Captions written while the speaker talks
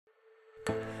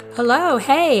Hello,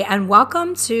 hey, and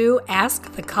welcome to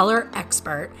Ask the Color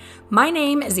Expert. My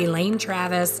name is Elaine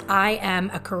Travis. I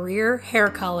am a career hair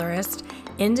colorist,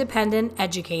 independent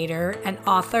educator, and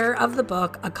author of the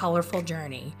book A Colorful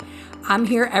Journey. I'm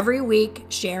here every week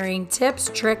sharing tips,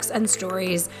 tricks, and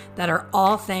stories that are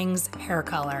all things hair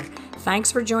color.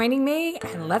 Thanks for joining me,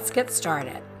 and let's get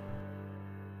started.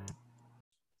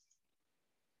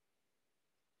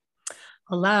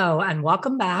 Hello, and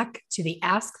welcome back to the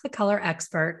Ask the Color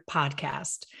Expert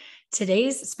podcast.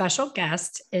 Today's special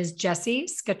guest is Jesse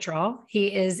Schitrel.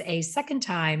 He is a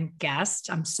second-time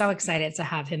guest. I'm so excited to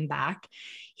have him back.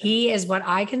 He is what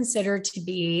I consider to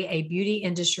be a beauty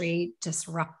industry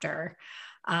disruptor.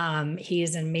 He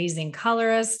is an amazing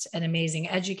colorist, an amazing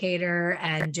educator,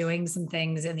 and doing some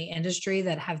things in the industry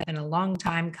that have been a long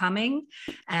time coming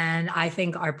and I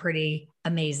think are pretty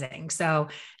amazing. So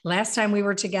last time we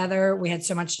were together, we had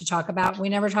so much to talk about. We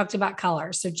never talked about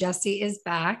color. So Jesse is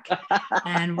back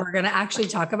and we're going to actually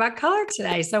talk about color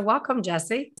today. So welcome,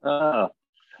 Jesse.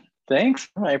 Thanks.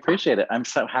 I appreciate it. I'm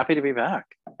so happy to be back.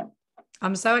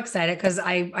 I'm so excited because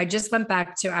I just went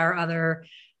back to our other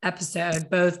episode,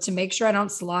 both to make sure I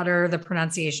don't slaughter the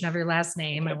pronunciation of your last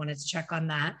name. I wanted to check on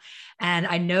that. And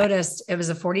I noticed it was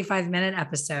a 45-minute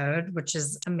episode, which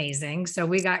is amazing. So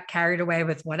we got carried away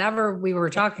with whatever we were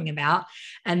talking about.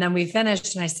 And then we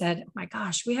finished and I said, oh my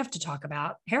gosh, we have to talk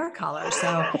about hair color.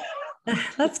 So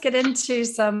let's get into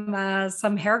some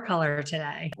hair color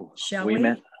today. Shall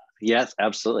we? Yes,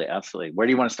 absolutely. Absolutely. Where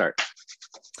do you want to start?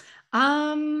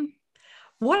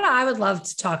 What I would love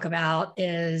to talk about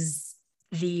is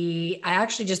I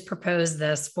actually just proposed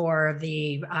this for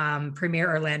the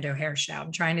Premier Orlando Hair Show.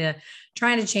 I'm trying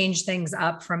to change things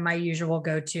up from my usual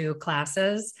go-to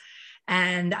classes.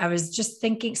 And I was just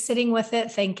sitting with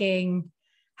it, thinking,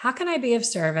 how can I be of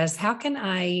service? How can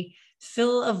I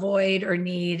fill a void or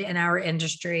need in our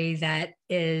industry that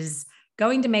is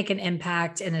going to make an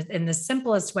impact in the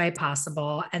simplest way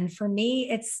possible? And for me,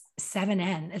 it's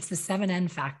 7N. It's the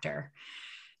 7N factor.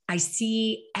 I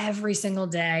see every single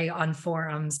day on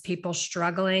forums, people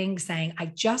struggling, saying, I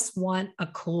just want a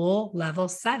cool level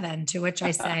 7, to which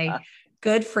I say,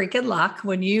 good freaking luck.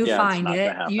 When you find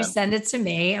it, you send it to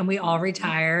me and we all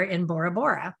retire in Bora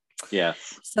Bora.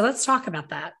 Yes. So let's talk about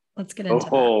that. Let's get into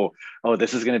that. Oh,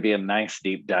 this is going to be a nice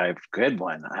deep dive. Good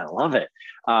one. I love it.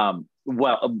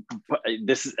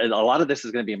 This is a lot of this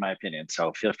is going to be my opinion,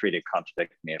 so feel free to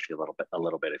contradict me a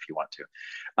little bit if you want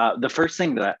to. The first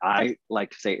thing that I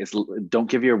like to say is don't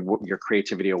give your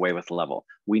creativity away with level.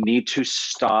 We need to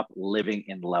stop living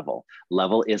in level.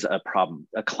 Level is a problem.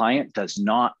 A client does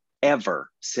not ever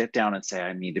sit down and say,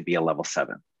 I need to be a level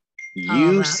 7.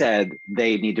 You said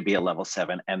they need to be a level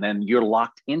 7, and then you're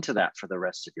locked into that for the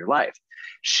rest of your life.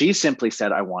 She simply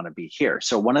said, I want to be here.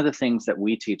 So one of the things that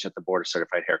we teach at the Board of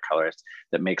Certified Hair Colorists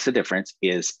that makes a difference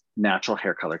is natural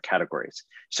hair color categories.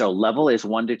 So level is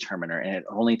one determiner, and it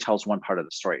only tells one part of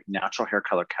the story. Natural hair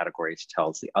color categories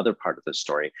tells the other part of the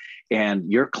story.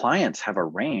 And your clients have a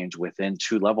range within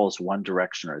 2 levels, one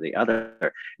direction or the other.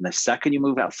 And the second you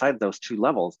move outside those 2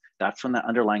 levels, that's when the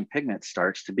underlying pigment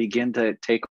starts to begin to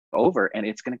take over, and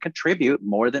it's going to contribute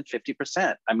more than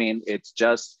 50%. I mean, it's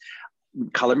just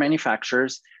color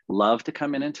manufacturers love to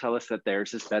come in and tell us that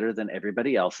theirs is better than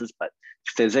everybody else's, but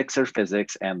physics are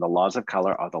physics and the laws of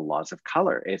color are the laws of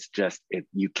color. It's just,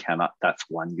 that's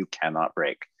one you cannot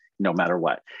break no matter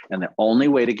what. And the only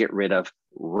way to get rid of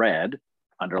red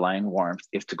underlying warmth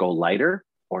is to go lighter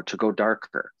or to go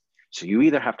darker. So you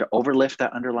either have to overlift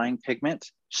that underlying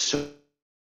pigment so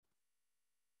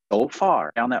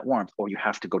far down that warmth, or you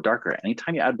have to go darker.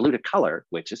 Anytime you add blue to color,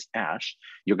 which is ash,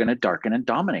 you're going to darken and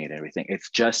dominate everything. It's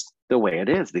just the way it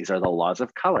is. These are the laws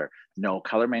of color. No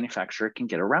color manufacturer can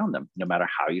get around them, no matter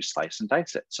how you slice and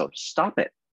dice it. So stop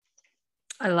it.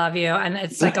 I love you. And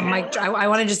it's like a mic. I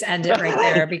want to just end it right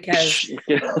there because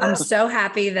I'm so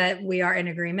happy that we are in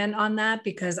agreement on that,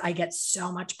 because I get so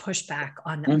much pushback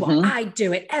on that. Well, I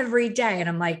do it every day. And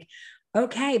I'm like,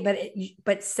 okay,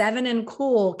 but 7 and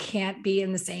cool can't be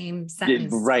in the same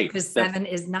sentence, right? Because 7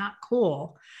 is not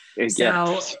cool.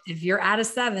 So if you're at a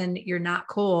 7, you're not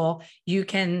cool. You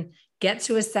can get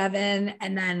to a 7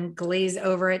 and then glaze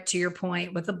over it, to your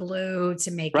point, with a blue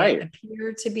to make it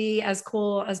appear to be as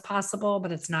cool as possible,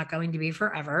 but it's not going to be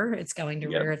forever. It's going to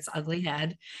rear its ugly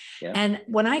head. And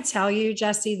when I tell you,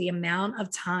 Jesse, the amount of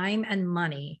time and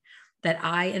money that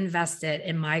I invested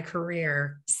in my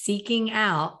career seeking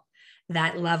out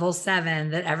that level 7,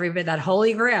 that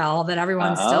holy grail that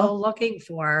everyone's still looking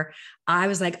for, I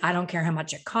was like, I don't care how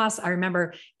much it costs. I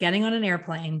remember getting on an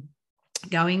airplane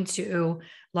going to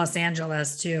Los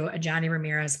Angeles to a Johnny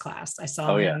Ramirez class. I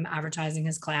saw him advertising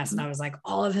his class, and I was like,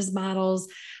 all of his models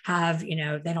have, you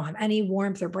know, they don't have any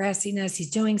warmth or brassiness. He's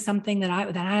doing something that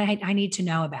I need to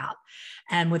know about.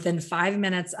 And within 5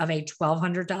 minutes of a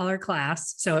 $1,200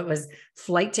 class, so it was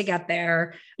flight to get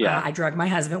there. I drug my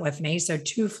husband with me. So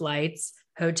 2 flights,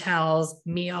 hotels,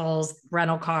 meals,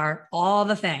 rental car, all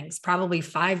the things, probably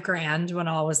 $5,000 when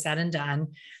all was said and done.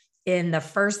 In the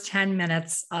first 10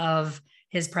 minutes of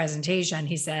his presentation,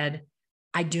 he said,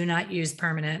 I do not use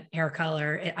permanent hair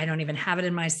color. I don't even have it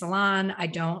in my salon. I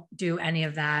don't do any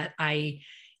of that. I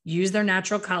use their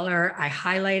natural color. I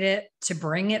highlight it to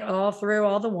bring it all through,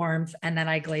 all the warmth, and then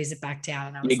I glaze it back down.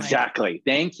 And I was exactly. Like,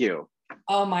 thank you.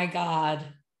 Oh my God.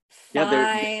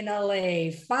 Finally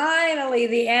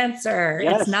the answer.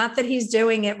 Yes. It's not that he's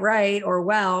doing it right or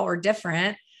well or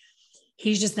different.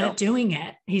 He's just not doing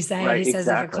it. He says, if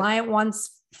a client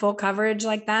wants full coverage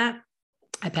like that,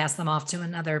 I pass them off to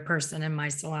another person in my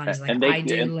salon. He's like, I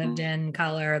do lived in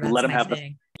color. That's let them have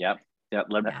thing. Let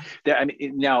them have. I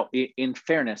mean, now, in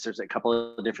fairness, there's a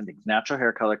couple of different things. Natural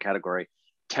hair color category,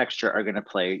 texture are going to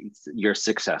play your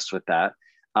success with that.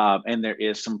 And there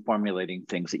is some formulating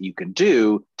things that you can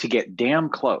do to get damn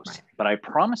close. Right. But I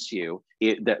promise you,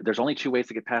 there's only 2 ways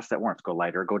to get past that warmth: go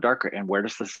lighter or go darker. And where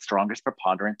does the strongest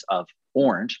preponderance of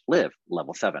orange live?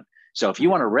 Level 7. So if you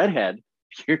want a redhead,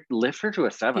 you lift her to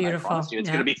a 7. Beautiful. I promise you, it's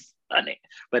going to be stunning.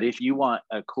 But if you want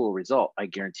a cool result, I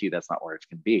guarantee you that's not where it's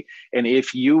going to be. And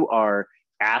if you are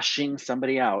ashing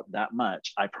somebody out that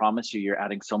much, I promise you, you're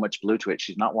adding so much blue to it.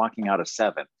 She's not walking out a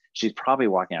 7. She's probably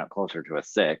walking out closer to a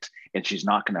 6, and she's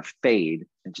not going to fade.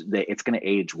 It's going to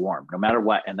age warm no matter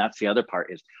what. And that's the other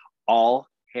part, is all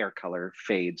hair color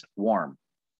fades warm,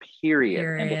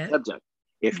 period. And the subject.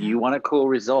 If you want a cool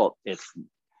result, it's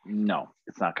not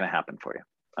going to happen for you.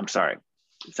 I'm sorry.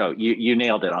 So you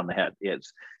nailed it on the head.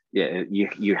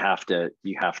 You have to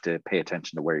pay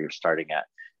attention to where you're starting at,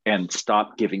 and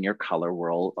stop giving your color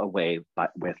world away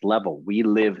with level. We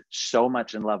live so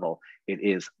much in level. It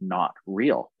is not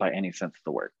real by any sense of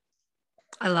the word.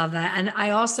 I love that. And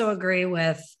I also agree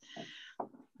with,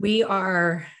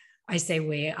 I say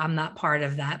we, I'm not part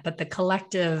of that, but the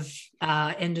collective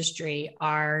industry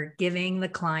are giving the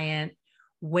client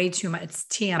way too much. It's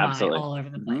TMI Absolutely. All over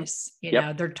the place. You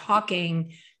know, they're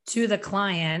talking to the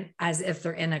client as if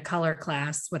they're in a color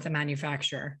class with a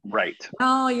manufacturer. Right.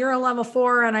 Oh, you're a level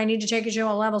 4 and I need to take you to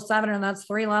a level 7, and that's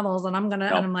 3 levels. And and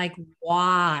I'm like,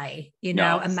 why?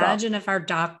 Imagine if our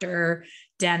doctor,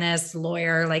 dentist,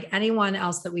 lawyer, like anyone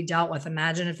else that we dealt with,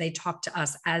 imagine if they talked to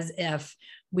us as if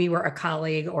we were a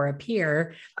colleague or a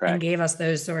peer. Correct. And gave us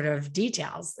those sort of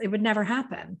details. It would never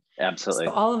happen. Absolutely.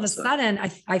 So all of a sudden,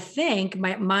 I think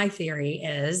my theory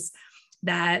is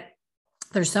that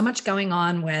there's so much going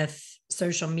on with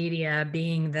social media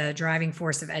being the driving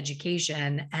force of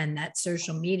education, and that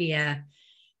social media,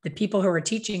 the people who are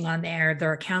teaching on there,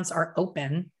 their accounts are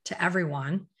open to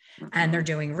everyone, and they're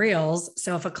doing reels.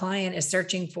 So if a client is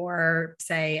searching for,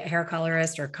 say, a hair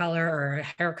colorist or color or a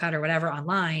haircut or whatever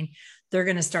online, they're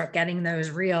going to start getting those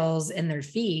reels in their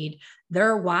feed.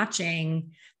 They're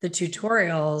watching the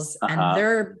tutorials and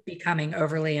they're becoming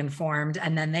overly informed.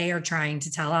 And then they are trying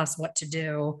to tell us what to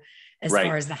do as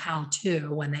far as the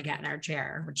how-to when they get in our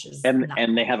chair, which is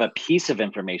and they have a piece of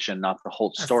information, not the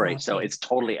whole story. So it's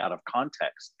totally out of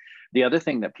context. The other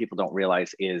thing that people don't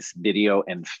realize is video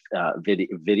and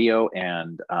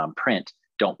print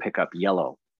don't pick up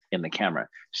yellow in the camera.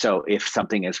 So if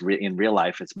something is in real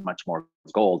life, it's much more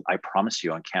gold. I promise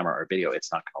you, on camera or video,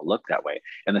 it's not going to look that way.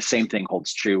 And the same thing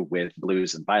holds true with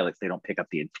blues and violets. They don't pick up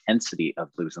the intensity of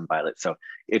blues and violets. So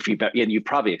if you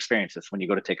probably experience this when you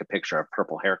go to take a picture of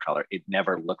purple hair color, it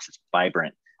never looks as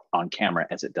vibrant on camera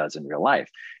as it does in real life.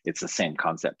 It's the same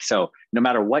concept. So no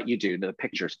matter what you do, the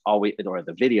pictures always, or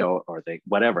the video or the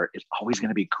whatever, is always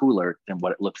going to be cooler than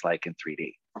what it looks like in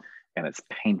 3D. And it's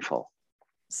painful.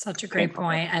 Such a great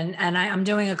point. And I'm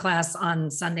doing a class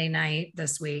on Sunday night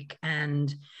this week,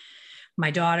 and my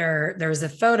daughter, there was a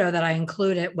photo that I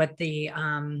included with the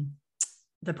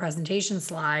presentation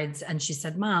slides. And she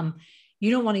said, Mom,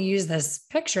 you don't want to use this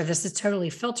picture. This is totally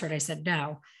filtered. I said,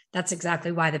 no, that's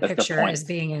exactly why the picture is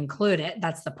being included.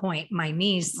 That's the point. My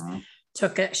niece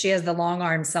took it. She has the long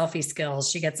arm selfie skills.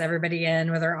 She gets everybody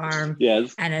in with her arm.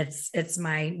 Yes. And it's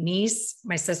my niece,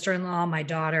 my sister-in-law, my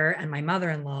daughter, and my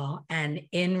mother-in-law. And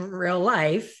in real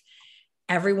life,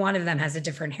 every one of them has a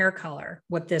different hair color.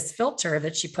 With this filter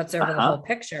that she puts over the whole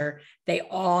picture, they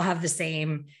all have the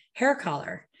same hair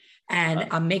color. And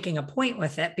I'm making a point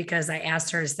with it because I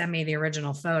asked her to send me the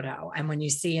original photo. And when you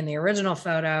see in the original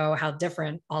photo how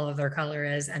different all of their color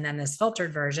is, and then this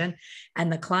filtered version,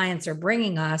 and the clients are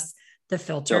bringing us the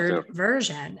filtered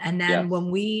version. And then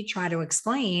when we try to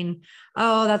explain,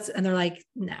 oh, and they're like,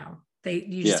 no,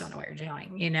 you just don't know what you're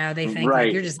doing. You know, they think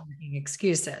like you're just making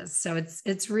excuses. So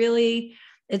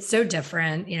it's so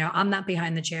different. You know, I'm not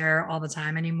behind the chair all the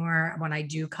time anymore. When I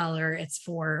do color, it's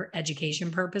for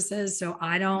education purposes. So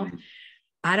I don't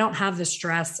have the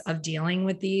stress of dealing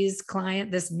with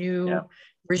this new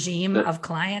regime of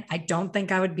client. I don't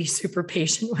think I would be super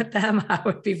patient with them. I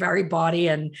would be very bawdy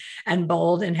and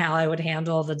bold in how I would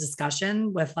handle the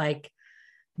discussion with like,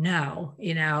 no,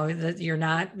 you know, that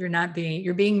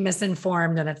you're being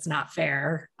misinformed and it's not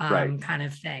fair, kind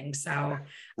of thing. So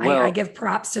I give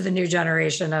props to the new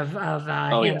generation of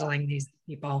handling these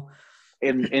people.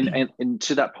 And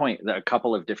to that point, a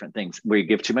couple of different things. We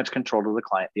give too much control to the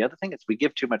client. The other thing is we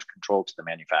give too much control to the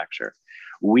manufacturer.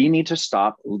 We need to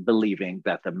stop believing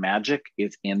that the magic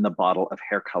is in the bottle of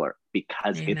hair color,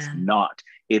 because it's not.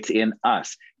 It's in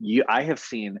us. I have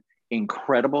seen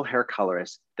incredible hair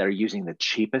colorists that are using the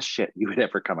cheapest shit you would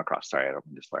ever come across. Sorry, I don't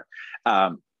mean to swear.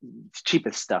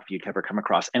 Cheapest stuff you'd ever come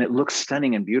across. And it looks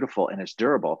stunning and beautiful and it's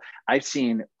durable. I've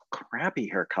seen crappy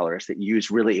hair colorists that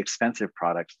use really expensive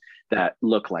products that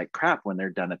look like crap when they're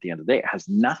done at the end of the day. It has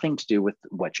nothing to do with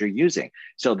what you're using.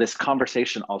 So this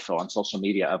conversation also on social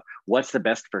media of what's the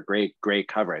best for gray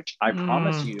coverage, I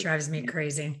promise you, drives me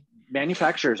crazy.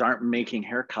 Manufacturers aren't making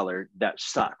hair color that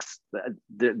sucks.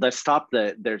 Let's stop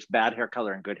there's bad hair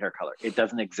color and good hair color. It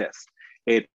doesn't exist.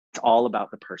 It's all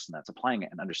about the person that's applying it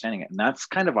and understanding it. And that's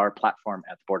kind of our platform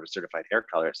at the Board of Certified Hair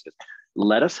Colorists is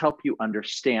let us help you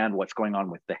understand what's going on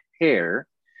with the hair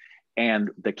and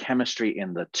the chemistry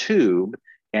in the tube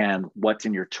and what's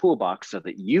in your toolbox so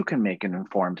that you can make an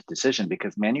informed decision,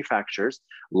 because manufacturers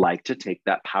like to take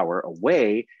that power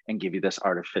away and give you this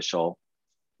artificial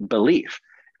belief.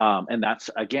 And that's,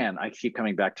 again, I keep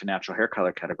coming back to natural hair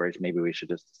color categories. Maybe we should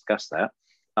just discuss that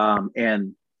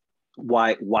and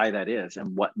why that is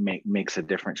and what makes a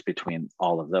difference between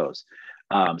all of those.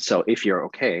 So if you're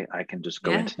okay, I can just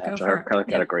go into natural hair color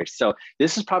categories. So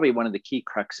this is probably one of the key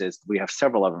cruxes. We have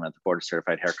several of them at the Board of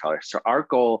Certified Hair Colorists. So our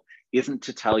goal isn't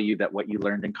to tell you that what you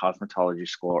learned in cosmetology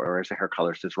school or as a hair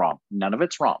colorist is wrong. None of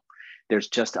it's wrong. There's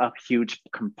just a huge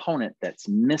component that's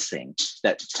missing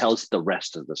that tells the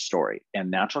rest of the story.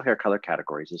 And natural hair color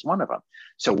categories is one of them.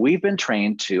 So we've been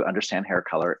trained to understand hair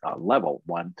color level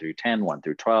 1 through 10, 1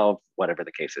 through 12, whatever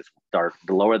the case is. The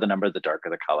lower the number, the darker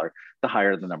the color, the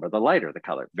higher the number, the lighter the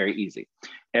color. Very easy.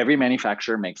 Every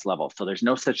manufacturer makes levels. So there's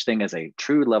no such thing as a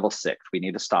true level 6. We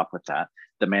need to stop with that.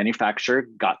 The manufacturer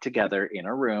got together in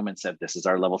a room and said, this is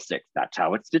our level 6. That's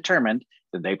how it's determined.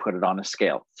 Then they put it on a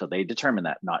scale. So they determine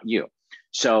that, not you.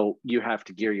 So you have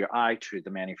to gear your eye to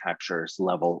the manufacturer's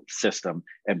level system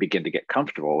and begin to get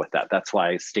comfortable with that. That's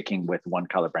why sticking with one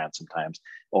color brand sometimes,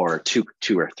 or two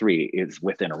or three, is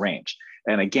within a range.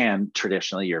 And again,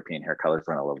 traditionally, European hair colors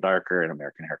run a little darker and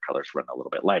American hair colors run a little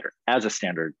bit lighter as a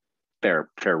standard fair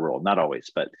rule. Not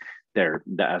always, but they're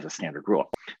as a standard rule.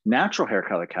 Natural hair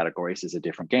color categories is a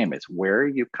different game. It's where are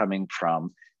you coming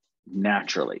from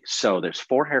naturally. So there's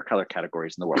 4 hair color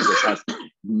categories in the world, which has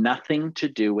nothing to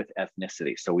do with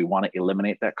ethnicity. So we want to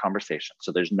eliminate that conversation.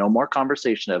 So there's no more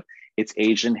conversation of it's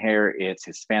Asian hair, it's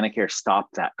Hispanic hair. Stop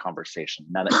that conversation.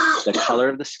 None of the color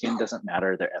of the skin doesn't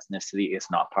matter. Their ethnicity is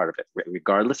not part of it.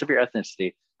 Regardless of your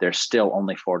ethnicity, there's still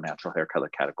only 4 natural hair color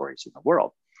categories in the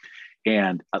world.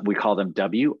 And we call them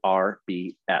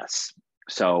WRBS.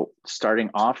 So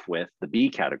starting off with the B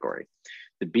category.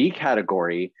 The B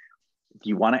category,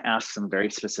 you want to ask some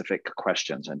very specific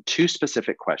questions, and 2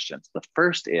 specific questions. The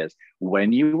first is,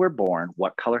 when you were born,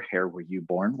 what color hair were you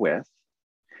born with?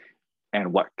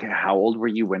 And how old were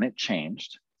you when it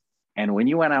changed? And when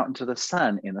you went out into the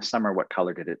sun in the summer, what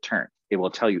color did it turn? It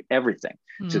will tell you everything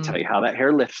to tell you how that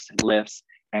hair lifts,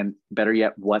 and better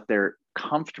yet, what they're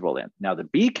comfortable in. Now, the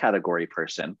B category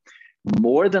person,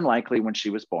 more than likely when she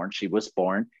was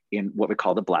born in what we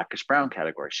call the blackish brown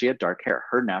category. She had dark hair.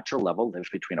 Her natural level lives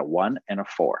between a 1 and a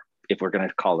 4, if we're going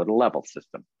to call it a level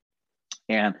system.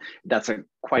 And that's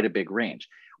quite a big range.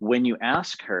 When you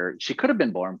ask her, she could have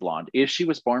been born blonde. If she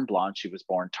was born blonde, she was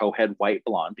born towhead white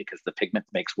blonde, because the pigment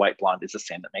makes white blonde is the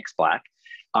same that makes black.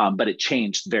 But it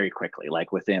changed very quickly.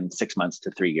 Like within 6 months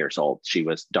to 3 years old, she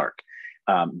was dark.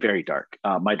 Very dark.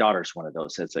 My daughter's one of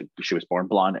those. It's like she was born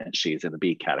blonde and she's in the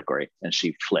B category, and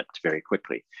she flipped very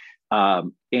quickly.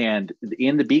 And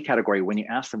in the B category, when you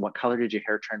ask them what color did your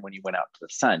hair turn when you went out to the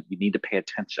sun, you need to pay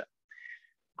attention.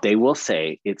 They will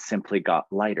say it simply got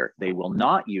lighter. They will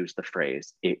not use the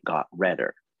phrase it got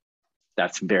redder.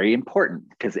 That's very important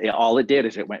because all it did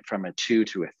is it went from a 2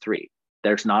 to a 3.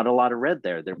 There's not a lot of red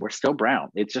there. We're still brown.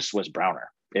 It just was browner.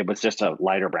 It was just a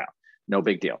lighter brown. No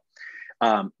big deal.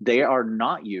 They are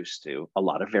not used to a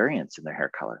lot of variance in their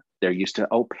hair color. They're used to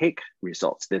opaque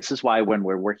results. This is why when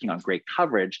we're working on great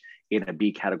coverage in a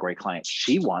B category client,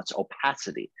 she wants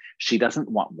opacity. She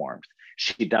doesn't want warmth.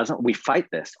 She doesn't, we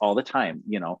fight this all the time.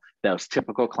 You know, those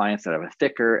typical clients that have a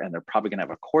thicker and they're probably gonna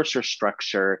have a coarser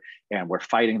structure, and we're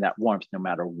fighting that warmth no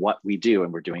matter what we do,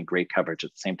 and we're doing great coverage at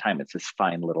the same time. It's this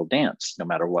fine little dance no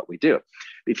matter what we do.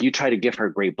 If you try to give her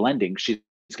great blending, she's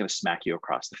going to smack you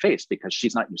across the face because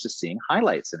she's not used to seeing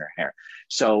highlights in her hair.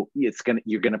 So you're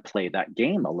going to play that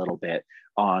game a little bit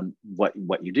on what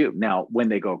you do. Now, when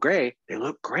they go gray, they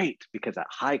look great because that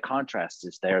high contrast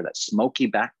is there, that smoky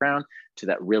background to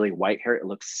that really white hair. It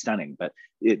looks stunning, but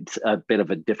it's a bit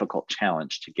of a difficult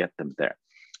challenge to get them there.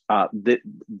 The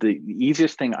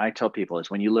easiest thing I tell people is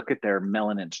when you look at their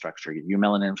melanin structure,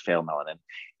 eumelanin, pale melanin,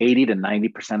 80 to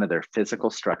 90% of their physical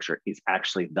structure is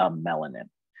actually the melanin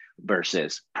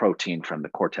versus protein from the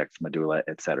cortex, medulla,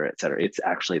 et cetera, et cetera. It's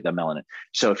actually the melanin.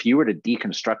 So if you were to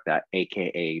deconstruct that,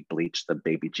 AKA bleach the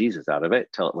baby Jesus out of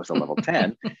it till it was a level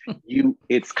 10,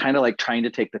 it's kind of like trying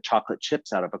to take the chocolate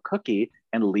chips out of a cookie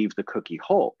and leave the cookie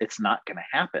whole. It's not going to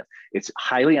happen. It's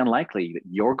highly unlikely that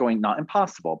you're going, not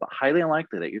impossible, but highly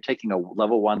unlikely that you're taking a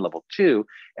level 1, level 2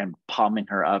 and palming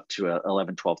her up to a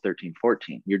 11, 12, 13,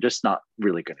 14. You're just not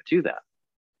really going to do that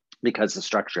because the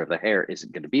structure of the hair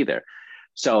isn't going to be there.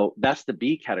 So that's the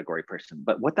B category person.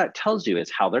 But what that tells you is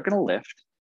how they're going to lift.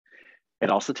 It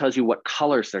also tells you what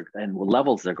colors and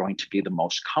levels they're going to be the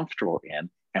most comfortable in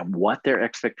and what their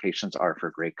expectations are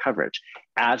for great coverage.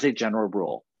 As a general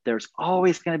rule, there's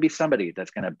always going to be somebody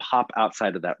that's going to pop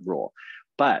outside of that rule.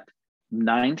 But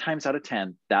 9 times out of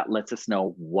 10, that lets us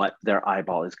know what their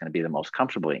eyeball is going to be the most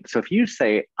comfortable in. So if you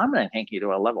say, I'm going to hank you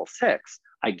to a level 6,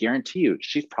 I guarantee you,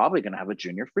 she's probably going to have a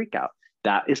junior freak out.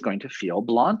 That is going to feel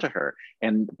blonde to her.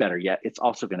 And better yet, it's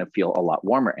also going to feel a lot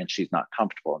warmer and she's not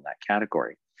comfortable in that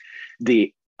category.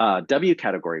 The W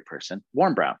category person,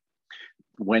 warm brown.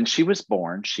 When she was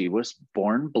born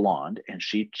blonde, and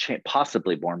she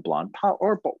possibly born blonde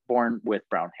or born with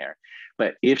brown hair.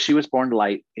 But if she was born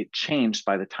light, it changed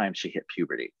by the time she hit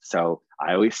puberty. So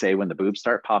I always say when the boobs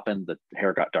start popping, the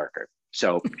hair got darker.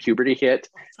 So puberty hit,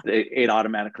 it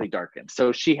automatically darkened.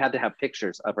 So she had to have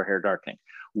pictures of her hair darkening.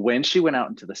 When she went out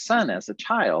into the sun as a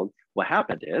child, what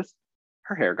happened is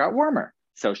her hair got warmer.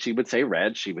 So she would say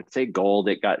red, she would say gold.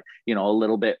 It got, a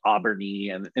little bit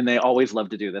auburny, and they always love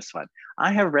to do this one.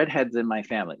 I have redheads in my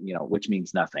family, which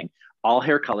means nothing. All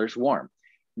hair colors warm.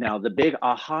 Now, the big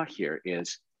aha here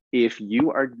is if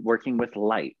you are working with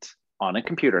light on a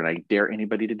computer, and I dare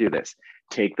anybody to do this,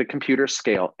 take the computer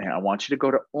scale and I want you to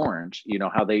go to orange. You know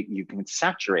how you can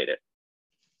saturate it.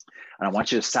 And I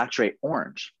want you to saturate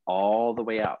orange all the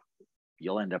way out.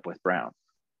 You'll end up with brown.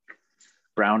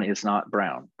 Brown is not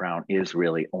brown. Brown is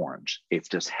really orange. It's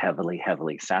just heavily,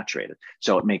 heavily saturated.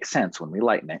 So it makes sense when we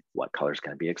lighten it, what color is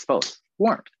going to be exposed?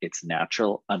 Warmth. Its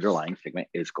natural underlying pigment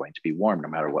is going to be warm no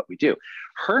matter what we do.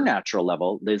 Her natural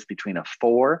level lives between a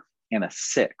 4 and a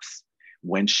 6.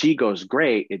 When she goes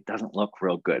gray, it doesn't look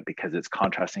real good because it's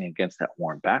contrasting against that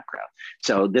warm background.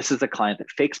 So this is a client that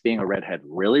fakes being a redhead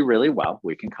really, really well.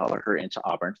 We can color her into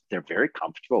auburn. They're very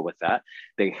comfortable with that.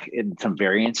 Some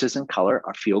variances in color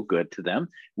feel good to them.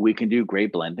 We can do gray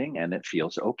blending and it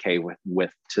feels okay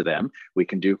with to them. We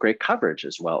can do gray coverage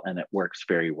as well, and it works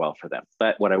very well for them.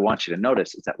 But what I want you to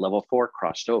notice is that level 4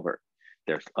 crossed over.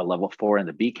 There's a level 4 in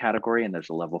the B category and there's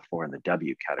a level 4 in the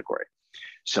W category.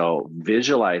 So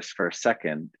visualize for a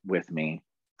second with me,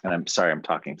 and I'm sorry I'm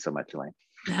talking so much, Elaine.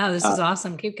 No, this is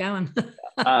awesome. Keep going.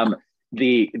 I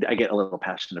get a little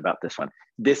passionate about this one.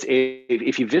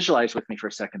 If you visualize with me for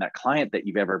a second, that client that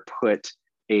you've ever put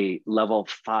a level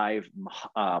 5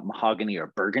 mahogany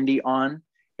or burgundy on,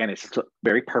 and it's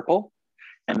very purple,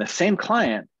 and the same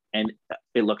client, and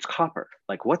it looks copper.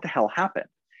 Like, what the hell happened?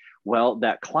 Well,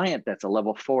 that client that's a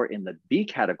level 4 in the B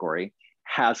category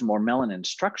has more melanin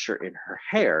structure in her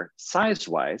hair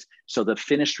size-wise, so the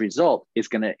finished result is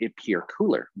going to appear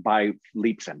cooler by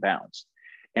leaps and bounds.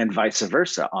 And vice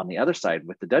versa, on the other side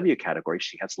with the W category,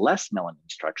 she has less melanin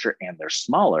structure and they're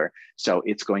smaller, so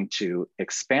it's going to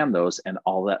expand those, and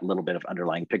all that little bit of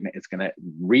underlying pigment is going to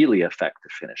really affect the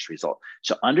finished result.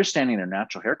 So understanding their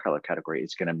natural hair color category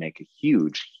is going to make a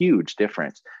huge, huge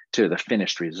difference to the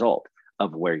finished result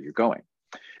of where you're going.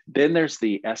 Then there's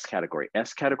the S category.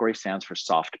 S category stands for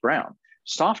soft brown.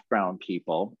 Soft brown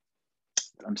people,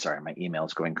 I'm sorry, my email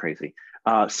is going crazy.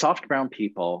 Soft brown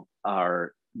people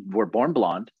were born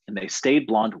blonde, and they stayed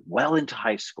blonde well into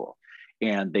high school,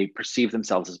 and they perceive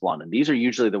themselves as blonde. And these are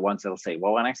usually the ones that'll say,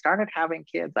 well, when I started having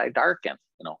kids, I darkened.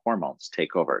 You know, hormones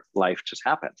take over. Life just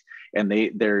happens. And they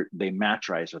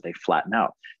maturize, or they flatten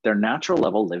out. Their natural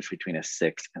level lives between a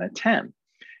 6 and a 10.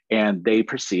 And they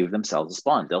perceive themselves as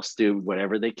blonde. They'll do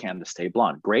whatever they can to stay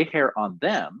blonde. Gray hair on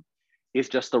them is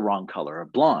just the wrong color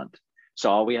of blonde.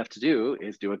 So all we have to do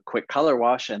is do a quick color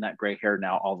wash, and that gray hair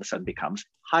now all of a sudden becomes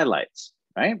highlights,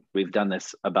 right? We've done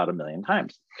this about 1 million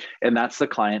times. And that's the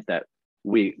client that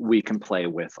we can play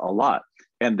with a lot.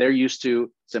 And they're used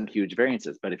to some huge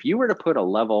variances. But if you were to put a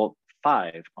level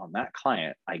 5 on that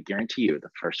client, I guarantee you the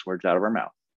first words out of her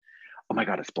mouth, oh my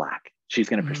God, it's black. She's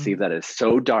going to perceive that as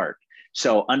so dark.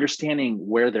 So understanding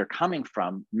where they're coming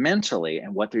from mentally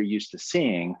and what they're used to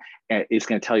seeing is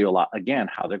going to tell you a lot. Again,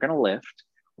 how they're going to lift,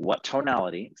 what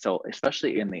tonality. So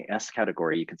especially in the S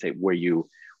category, you can say when you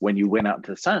went out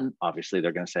into the sun, obviously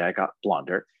they're going to say, I got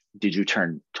blonder. Did you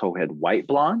turn towhead white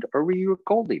blonde, or were you a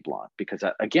goldy blonde? Because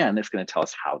that, again, it's going to tell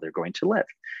us how they're going to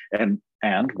lift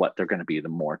and what they're going to be the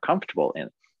more comfortable in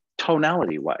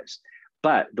tonality wise.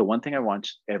 But the one thing I want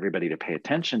everybody to pay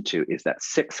attention to is that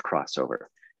 6 crossover.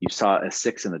 You saw a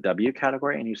 6 in the W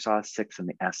category, and you saw a 6 in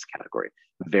the S category.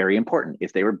 Very important.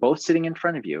 If they were both sitting in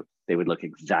front of you, they would look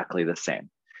exactly the same.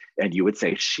 And you would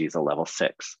say, she's a level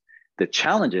 6. The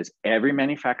challenge is every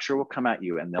manufacturer will come at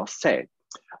you and they'll say,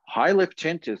 high lift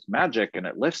tint is magic, and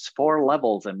it lifts 4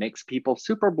 levels and makes people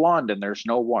super blonde and there's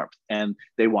no warmth. And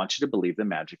they want you to believe the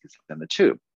magic is in the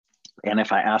tube. And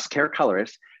if I ask hair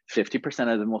colorists,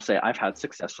 50% of them will say, I've had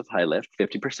success with high lift.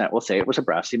 50% will say it was a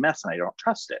brassy mess and I don't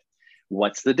trust it.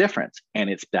 What's the difference? And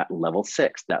it's that level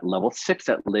 6. That level 6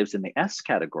 that lives in the S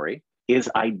category is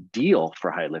ideal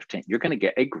for high lift tint. You're going to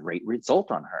get a great result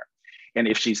on her. And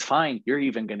if she's fine, you're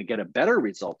even going to get a better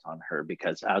result on her,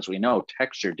 because as we know,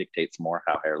 texture dictates more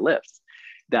how hair lifts.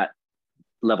 That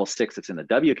level 6 that's in the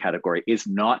W category is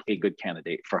not a good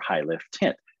candidate for high lift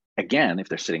tint. Again, if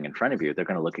they're sitting in front of you, they're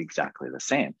going to look exactly the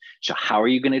same. So how are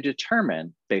you going to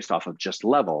determine, based off of just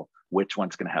level, which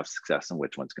one's going to have success and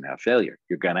which one's going to have failure?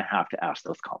 You're going to have to ask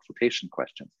those consultation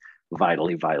questions.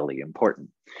 Vitally, vitally important.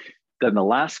 Then the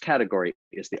last category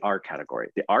is the R category.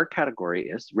 The R category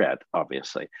is red,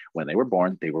 obviously. When they were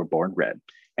born red.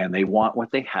 And they want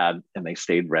what they had, and they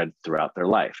stayed red throughout their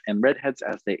life. And redheads,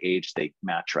 as they age, they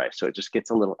maturize. So it just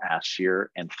gets a little ashier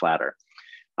and flatter.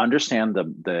 Understand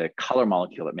the color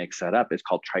molecule that makes that up is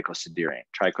called trichosiderine.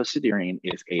 Trichosiderine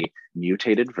is a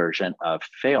mutated version of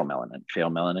pheomelanin.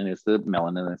 Pheomelanin is the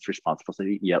melanin that's responsible for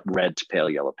the red to pale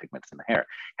yellow pigments in the hair.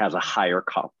 It has a higher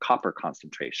copper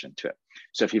concentration to it.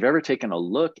 So if you've ever taken a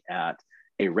look at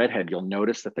a redhead, you'll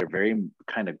notice that they're very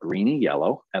kind of greeny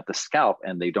yellow at the scalp,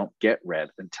 and they don't get red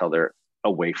until they're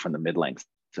away from the mid-lengths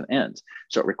and ends.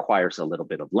 So it requires a little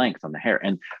bit of length on the hair.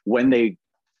 And when they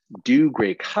do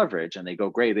gray coverage and they go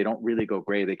gray, they don't really go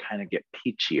gray. They kind of get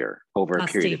peachier over a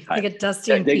period of time. They get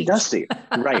dusty and peach. Dusty,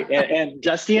 right. And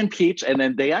dusty and peach. And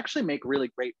then they actually make really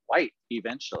great white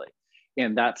eventually.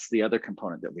 And that's the other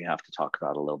component that we have to talk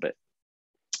about a little bit.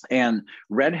 And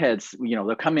redheads,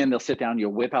 they'll come in, they'll sit down,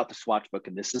 you'll whip out the swatch book,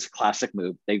 and this is a classic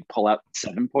move. They pull out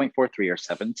 7.43 or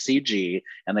 7 CG,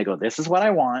 and they go, this is what I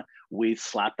want. We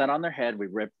slap that on their head. We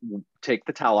take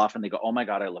the towel off, and they go, oh my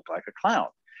God, I look like a clown.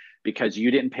 Because you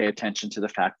didn't pay attention to the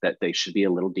fact that they should be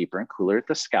a little deeper and cooler at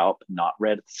the scalp, not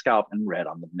red at the scalp and red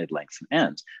on the mid-lengths and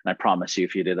ends. And I promise you,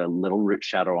 if you did a little root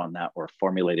shadow on that or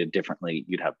formulated differently,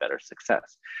 you'd have better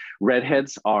success.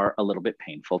 Redheads are a little bit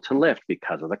painful to lift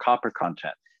because of the copper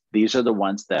content. These are the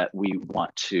ones that we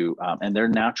want to, and their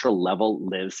natural level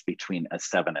lives between a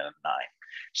 7 and a 9.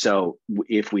 So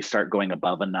if we start going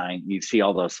above a 9, you see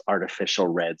all those artificial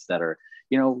reds that are,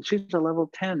 she's a level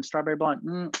 10 strawberry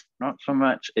blonde. Not so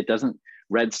much. It doesn't,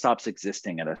 red stops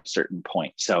existing at a certain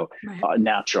point. So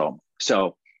natural.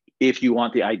 So if you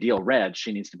want the ideal red,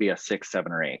 she needs to be a 6,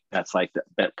 7, or 8. That's like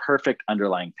that perfect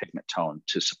underlying pigment tone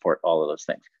to support all of those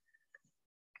things.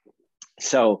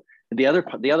 So the other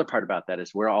part about that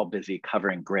is we're all busy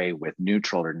covering gray with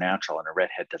neutral or natural, and a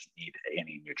redhead doesn't need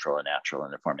any neutral or natural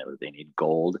in their formula. They need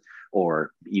gold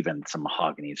or even some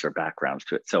mahoganies or backgrounds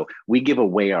to it. So we give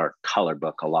away our color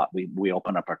book a lot. We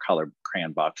open up our color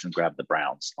crayon box and grab the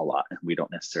browns a lot, and we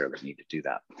don't necessarily need to do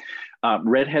that.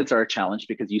 Redheads are a challenge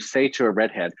because you say to a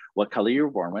redhead, what color you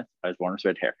were born with? I was born with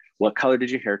red hair. What color did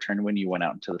your hair turn when you went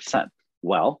out into the sun?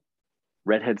 Well,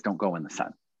 redheads don't go in the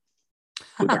sun.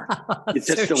 It's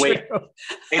just so the way true.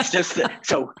 It's just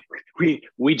so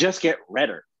we just get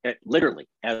redder, literally,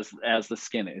 as the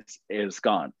skin is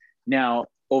gone. Now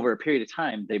over a period of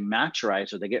time, they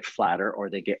maturize or they get flatter or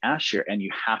they get ashier, and you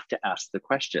have to ask the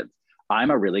questions. I'm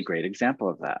a really great example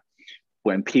of that.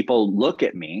 When people look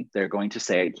at me, they're going to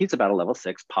say, he's about a level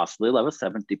 6, possibly level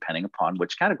 7, depending upon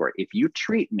which category. If you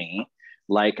treat me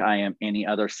like I am any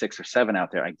other 6 or 7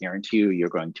 out there, I guarantee you, you're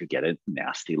going to get a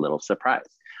nasty little surprise.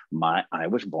 I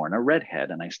was born a redhead,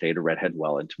 and I stayed a redhead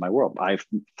well into my world. I've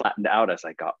flattened out as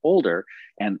I got older,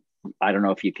 and I don't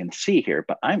know if you can see here,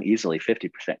 but I'm easily 50%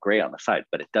 gray on the side,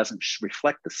 but it doesn't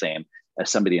reflect the same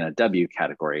as somebody in a W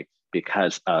category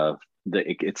because of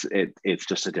it's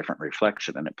just a different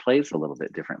reflection, and it plays a little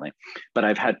bit differently. But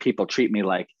I've had people treat me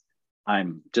like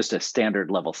I'm just a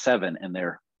standard level 7, and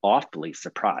they're awfully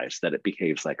surprised that it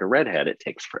behaves like a redhead. It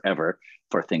takes forever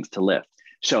for things to lift.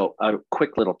 So a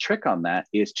quick little trick on that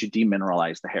is to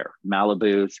demineralize the hair.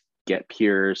 Malibu's, Get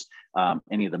Pures,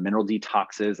 any of the mineral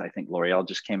detoxes. I think L'Oreal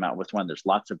just came out with one. There's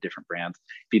lots of different brands.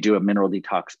 If you do a mineral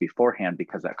detox beforehand,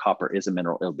 because that copper is a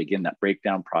mineral, it'll begin that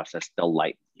breakdown process. They'll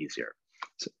lighten easier.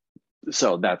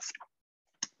 So that's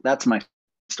my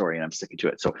story, and I'm sticking to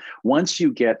it. So once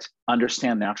you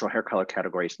understand natural hair color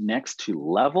categories next to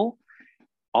level,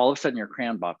 all of a sudden your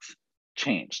crayon box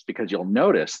changed, because you'll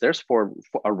notice there's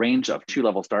a range of 2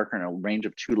 levels darker and a range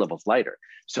of 2 levels lighter.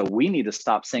 So we need to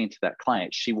stop saying to that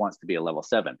client, she wants to be a level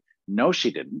 7. No,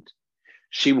 she didn't.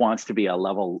 She wants to be a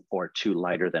level or 2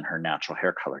 lighter than her natural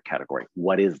hair color category.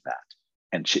 What is that?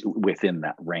 And within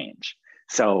that range.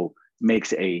 So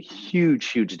makes a huge,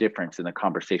 huge difference in the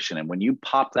conversation. And when you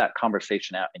pop that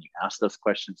conversation out and you ask those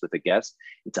questions with a guest,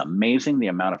 it's amazing the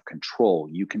amount of control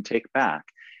you can take back.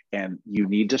 And you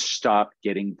need to stop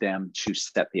getting them to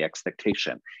set the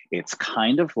expectation. It's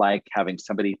kind of like having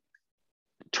somebody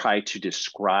try to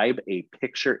describe a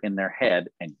picture in their head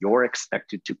and you're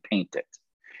expected to paint it.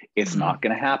 It's not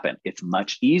going to happen. It's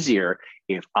much easier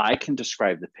if I can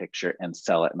describe the picture and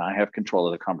sell it, and I have control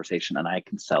of the conversation and I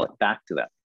can sell it back to them.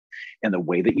 And the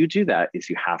way that you do that is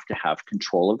you have to have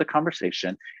control of the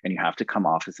conversation and you have to come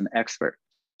off as an expert.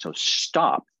 So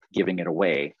stop giving it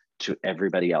away to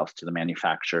everybody else, to the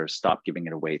manufacturer, stop giving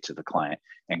it away to the client,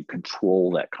 and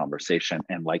control that conversation.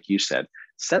 And like you said,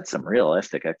 set some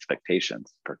realistic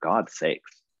expectations, for God's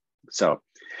sakes. So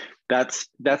that's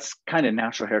kind of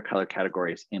natural hair color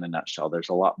categories in a nutshell. There's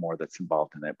a lot more that's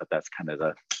involved in it, but that's kind of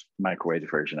the microwave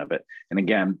version of it. And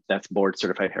again, that's board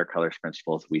certified hair colorist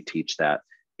principles. We teach that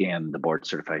in the board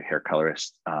certified hair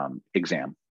colorist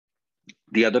exam.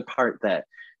 The other part that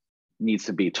needs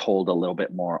to be told a little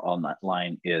bit more on that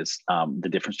line is the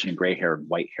difference between gray hair and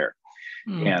white hair.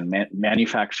 And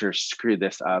manufacturers screw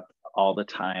this up all the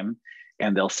time,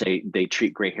 and they'll say they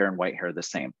treat gray hair and white hair the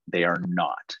same. They are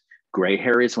not. Gray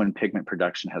hair is when pigment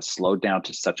production has slowed down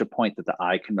to such a point that the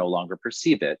eye can no longer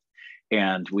perceive it.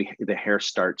 And the hair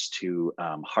starts to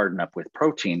harden up with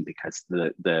protein because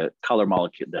the color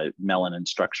molecule, the melanin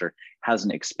structure,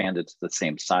 hasn't expanded to the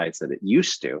same size that it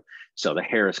used to. So the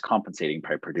hair is compensating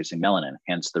by producing melanin,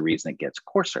 hence the reason it gets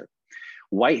coarser.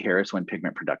 White hair is when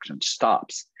pigment production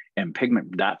stops. And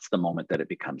pigment, that's the moment that it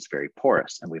becomes very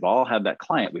porous. And we've all had that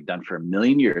client we've done for a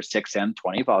million years, 6N,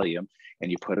 20 volume,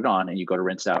 and you put it on and you go to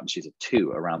rinse out and she's a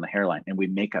 2 around the hairline, and we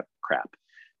make up crap.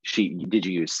 Did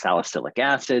you use salicylic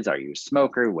acids? Are you a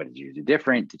smoker? What did you do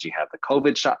different? Did you have the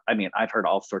COVID shot? I mean, I've heard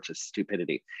all sorts of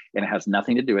stupidity, and it has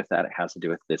nothing to do with that. It has to do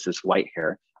with this is white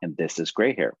hair and this is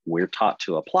gray hair. We're taught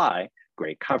to apply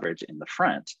gray coverage in the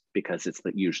front because it's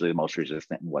usually the most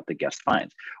resistant and what the guest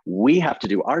finds. We have to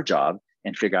do our job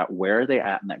and figure out where are they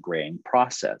at in that graying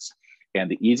process. And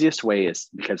the easiest way is,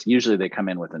 because usually they come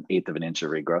in with 1/8 of an inch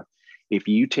of regrowth. If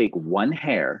you take one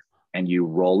hair and you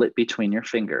roll it between your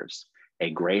fingers,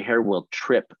 a gray hair will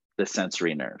trip the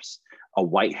sensory nerves. A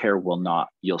white hair will not.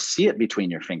 You'll see it between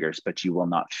your fingers, but you will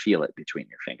not feel it between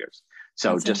your fingers.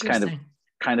 So that's just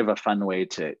kind of a fun way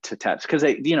to touch, because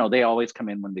they always come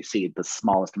in when they see the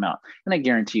smallest amount. And I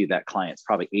guarantee you that client's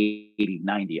probably 80,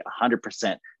 90,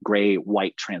 100% gray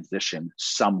white transition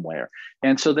somewhere.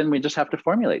 And so then we just have to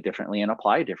formulate differently and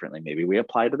apply differently. Maybe we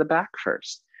apply to the back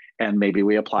first. And maybe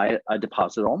we apply a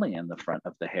deposit only in the front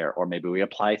of the hair, or maybe we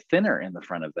apply thinner in the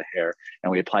front of the hair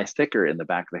and we apply thicker in the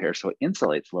back of the hair so it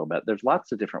insulates a little bit. There's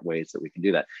lots of different ways that we can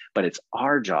do that, but it's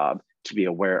our job to be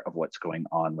aware of what's going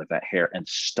on with that hair and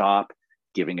stop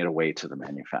giving it away to the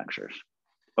manufacturers.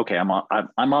 Okay,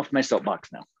 I'm off my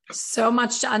soapbox now. So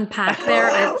much to unpack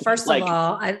there. First of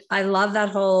all, I love that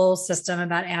whole system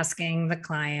about asking the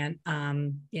client,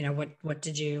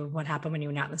 what happened when you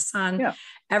went out in the sun? Yeah.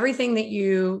 Everything that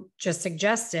you just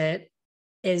suggested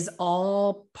is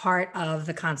all part of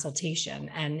the consultation.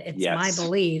 And it's my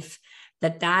belief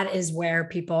that is where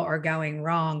people are going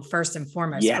wrong first and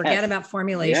foremost. Yes. Forget about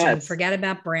formulation, forget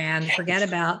about brand, forget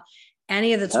about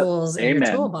any of the tools in your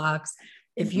toolbox.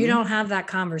 If you don't have that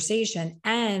conversation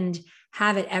and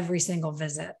have it every single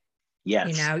visit. Yes.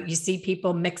 You know, you see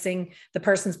people mixing, the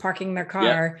person's parking their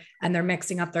car and they're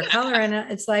mixing up their color. And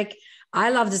it's like,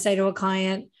 I love to say to a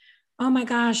client, oh my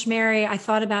gosh, Mary, I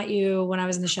thought about you when I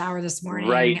was in the shower this morning.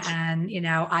 Right. And, you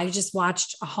know, I just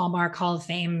watched a Hallmark Hall of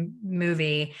Fame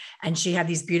movie and she had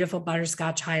these beautiful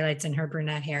butterscotch highlights in her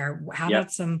brunette hair. How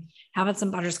about some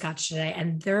butterscotch today?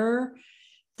 And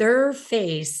their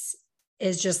face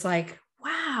is just like,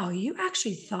 wow, you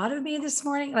actually thought of me this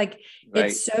morning. Like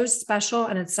it's so special.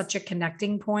 And it's such a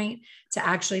connecting point to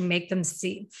actually make them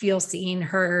feel seen,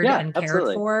 heard, and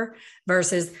cared for,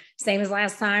 versus same as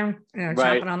last time, you know,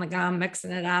 chopping on the gum,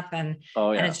 mixing it up. And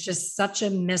it's just such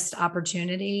a missed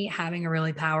opportunity having a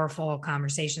really powerful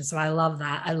conversation. So I love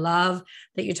that. I love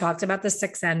that you talked about the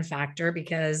 6N factor,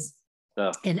 because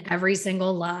in every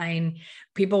single line,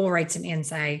 people will write to me and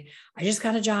say, I just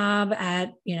got a job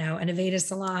at, you know, an Aveda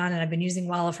salon and I've been using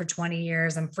Wella for 20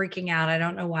 years. I'm freaking out. I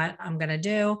don't know what I'm going to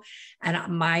do.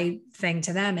 And my thing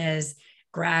to them is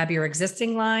grab your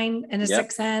existing line in a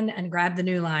 6N and grab the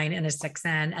new line in a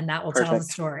 6N. And that will tell the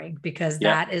story, because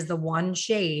that is the one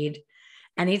shade.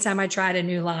 Anytime I tried a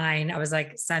new line, I was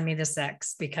like, send me the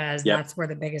 6, because that's where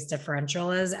the biggest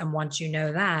differential is. And once you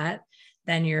know that,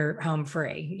 then you're home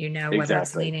free, you know, whether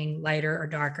it's leaning lighter or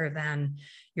darker than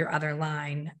your other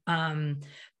line.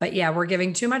 But yeah, we're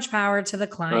giving too much power to the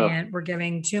client. We're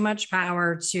giving too much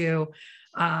power to,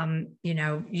 you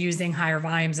know, using higher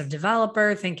volumes of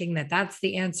developer, thinking that that's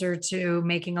the answer to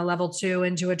making a level 2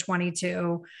 into a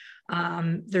 22.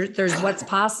 There's what's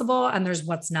possible and there's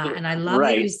what's not. And I love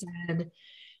that you said,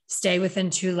 stay within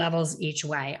 2 levels each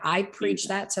way. I preach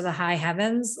that to the high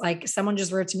heavens. Like someone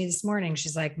just wrote to me this morning.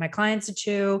 She's like, my client's a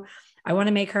 2. I want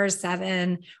to make her a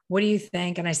 7. What do you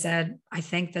think? And I said, I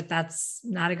think that that's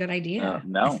not a good idea.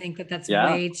 No. I think that that's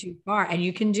way too far. And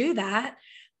you can do that,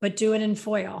 but do it in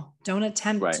foil. Don't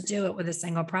attempt to do it with a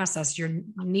single process.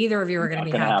 Neither of you are going to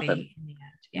be happy in the end.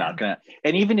 Not gonna.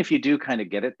 And even if you do kind of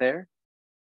get it there,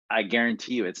 I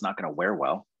guarantee you it's not going to wear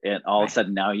well. And all of a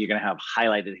sudden now you're going to have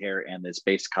highlighted hair and this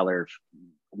base color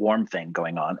warm thing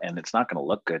going on, and it's not going to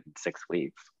look good in 6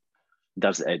 weeks.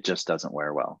 It just doesn't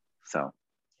wear well. So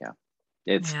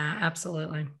it's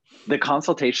absolutely. The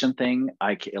consultation thing,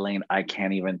 Elaine, I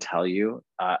can't even tell you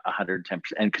 110%,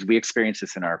 because we experience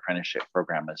this in our apprenticeship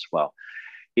program as well,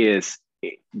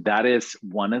 that is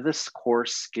one of the core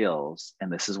skills.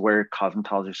 And this is where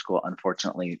cosmetology school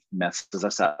unfortunately messes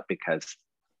us up, because,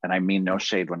 and I mean no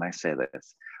shade when I say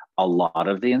this, a lot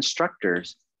of the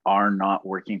instructors are not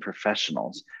working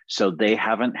professionals. So they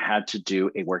haven't had to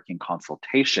do a working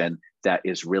consultation that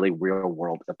is really real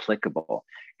world applicable.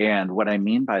 And what I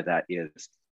mean by that is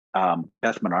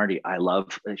Beth Minardi,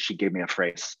 she gave me a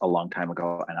phrase a long time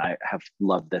ago, and I have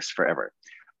loved this forever.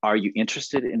 Are you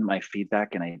interested in my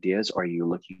feedback and ideas, or are you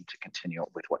looking to continue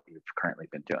with what you've currently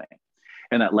been doing?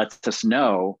 And that lets us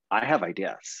know I have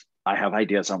ideas. I have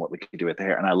ideas on what we can do with the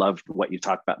hair. And I love what you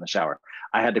talked about in the shower.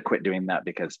 I had to quit doing that,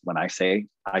 because when I say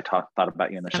thought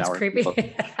about you in the shower, people,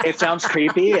 it sounds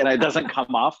creepy and it doesn't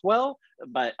come off well,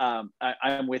 but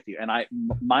I'm with you. And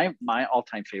my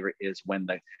all-time favorite is when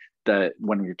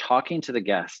when you're talking to the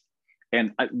guest,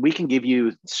 and we can give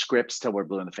you scripts till we're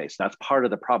blue in the face. That's part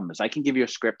of the problem, is I can give you a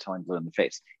script till I'm blue in the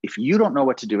face. If you don't know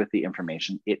what to do with the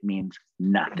information, it means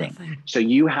nothing. So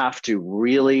you have to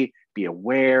really be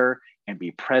aware and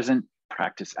be present,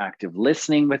 practice active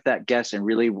listening with that guest, and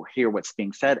really hear what's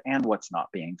being said and what's not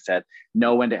being said.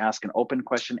 Know when to ask an open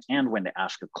question and when to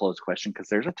ask a closed question, because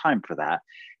there's a time for that.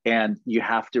 And you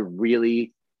have to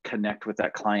really connect with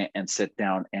that client and sit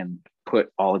down and put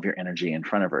all of your energy in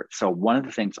front of her. So one of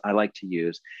the things I like to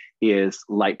use is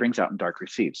light brings out and dark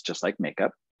receives, just like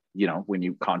makeup. You know, when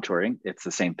you contouring, it's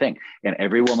the same thing. And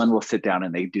every woman will sit down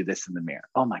and they do this in the mirror.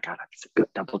 Oh my God, I'm a good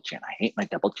double chin. I hate my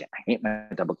double chin. I hate my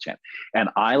double chin. And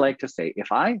I like to say,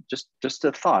 if I just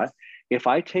a thought, if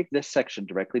I take this section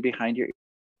directly behind your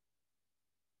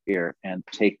ear and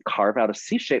carve out a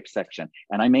C-shaped section,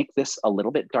 and I make this a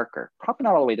little bit darker, probably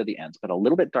not all the way to the ends, but a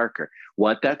little bit darker,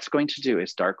 what that's going to do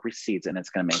is dark recedes, and it's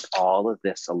going to make all of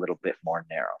this a little bit more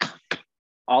narrow.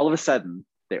 All of a sudden,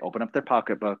 they open up their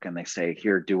pocketbook and they say,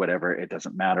 here, do whatever, it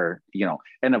doesn't matter, you know.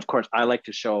 And of course, I like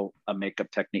to show a makeup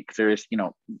technique, because there is, you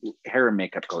know, hair and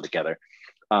makeup go together,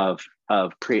 of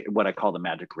create what I call the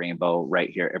magic rainbow right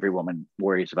here. Every woman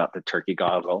worries about the turkey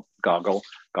goggle,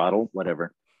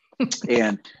 whatever.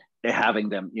 And having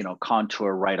them, you know,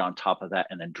 contour right on top of that,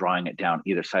 and then drawing it down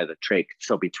either side of the trach.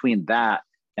 So between that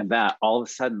and that, all of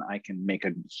a sudden I can make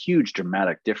a huge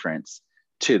dramatic difference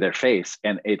to their face.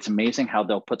 And it's amazing how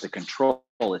they'll put the control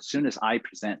as soon as I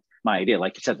present my idea,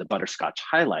 like you said, the butterscotch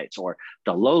highlights or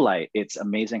the low light. It's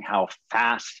amazing how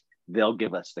fast they'll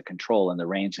give us the control and the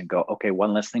range and go, okay,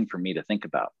 one less thing for me to think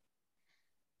about.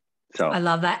 So I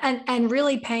love that. And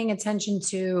really paying attention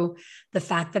to the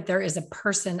fact that there is a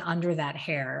person under that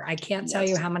hair. I can't tell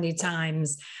you how many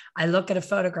times I look at a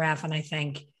photograph and I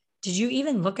think, did you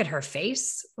even look at her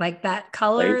face? Like that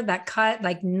color, right, that cut,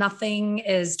 like nothing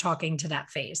is talking to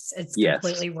that face. It's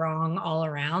completely wrong all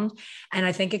around. And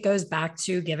I think it goes back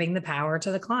to giving the power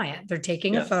to the client. They're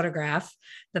taking a photograph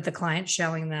that the client's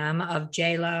showing them of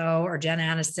J-Lo or Jen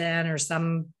Aniston or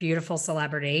some beautiful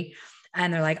celebrity.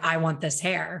 And they're like, I want this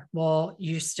hair. Well,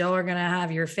 you still are going to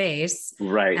have your face.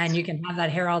 Right. And you can have that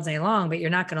hair all day long, but you're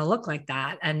not going to look like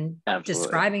that. And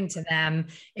describing to them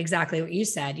exactly what you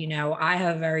said. You know, I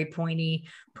have a very pointy,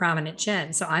 prominent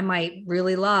chin. So I might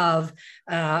really love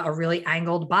a really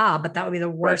angled bob, but that would be the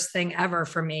worst thing ever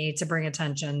for me to bring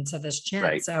attention to this chin.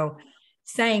 Right. So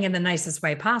saying in the nicest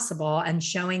way possible and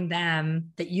showing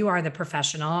them that you are the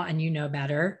professional and you know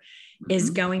better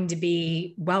is going to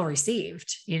be well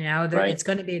received. You know, it's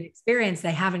going to be an experience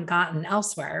they haven't gotten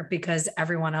elsewhere because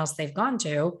everyone else they've gone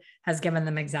to has given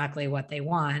them exactly what they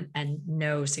want and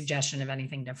no suggestion of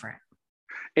anything different.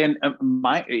 And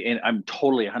I'm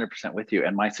totally 100% with you.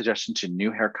 And my suggestion to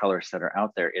new hair colors that are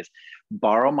out there is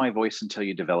borrow my voice until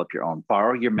you develop your own.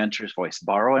 Borrow your mentor's voice.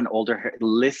 Borrow an older hair.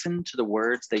 Listen to the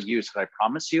words they use. Because I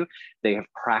promise you, they have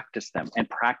practiced them. And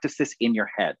practice this in your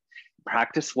head.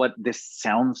 Practice what this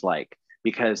sounds like,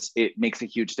 because it makes a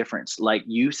huge difference. Like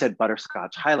you said,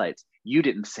 butterscotch highlights. You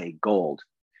didn't say gold.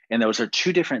 And those are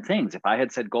two different things. If I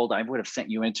had said gold, I would have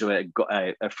sent you into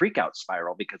a freak out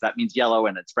spiral, because that means yellow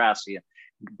and it's brassy.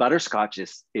 Butterscotch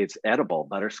is edible.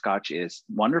 Butterscotch is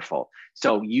wonderful.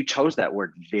 So you chose that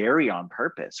word very on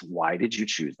purpose. Why did you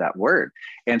choose that word?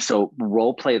 And so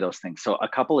role play those things. So a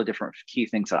couple of different key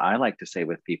things that I like to say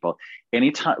with people: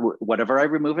 anytime, whatever I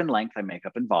remove in length, I make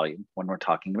up in volume when we're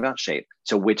talking about shape.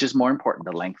 So which is more important,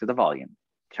 the length or the volume?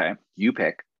 Okay, you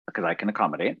pick, because I can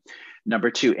accommodate.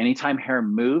 Number two, anytime hair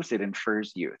moves, it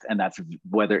infers youth. And that's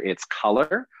whether it's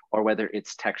color or whether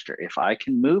it's texture. If I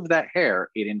can move that hair,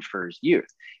 it infers youth.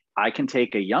 I can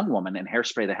take a young woman and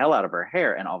hairspray the hell out of her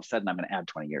hair, and all of a sudden I'm going to add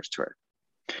 20 years to her.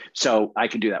 So I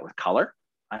can do that with color,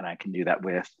 and I can do that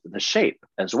with the shape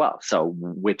as well. So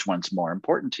which one's more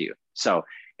important to you? So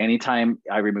anytime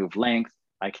I remove length,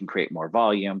 I can create more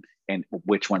volume, and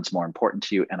which one's more important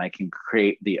to you? And I can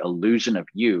create the illusion of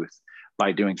youth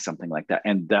by doing something like that.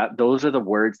 And those are the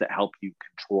words that help you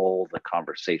control the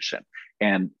conversation.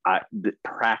 And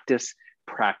practice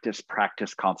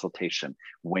consultation.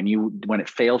 When it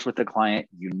fails with the client,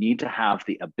 you need to have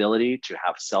the ability to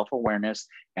have self-awareness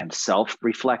and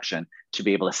self-reflection to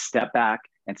be able to step back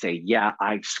and say, yeah,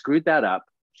 I screwed that up.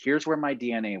 Here's where my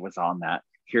DNA was on that.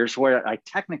 Here's where I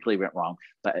technically went wrong,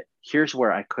 but here's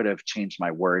where I could have changed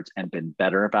my words and been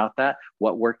better about that.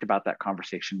 What worked about that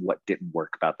conversation? What didn't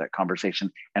work about that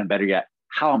conversation? And better yet,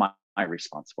 how am I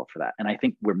responsible for that? And I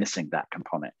think we're missing that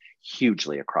component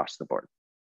hugely across the board.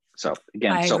 So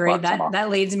again, I agree. That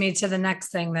leads me to the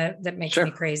next thing that makes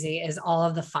me crazy is all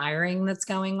of the firing that's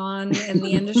going on in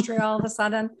the industry all of a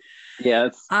sudden.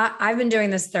 Yes. I've been doing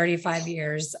this 35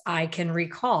 years. I can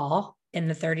recall in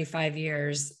the 35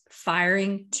 years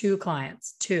firing two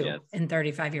clients, in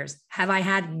 35 years. Have I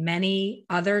had many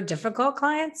other difficult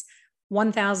clients?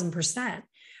 1000%.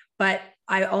 But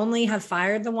I only have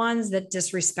fired the ones that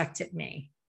disrespected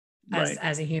me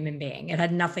as a human being. It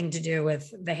had nothing to do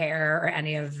with the hair or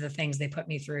any of the things they put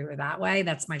me through that way.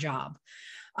 That's my job.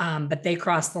 But they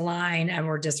crossed the line and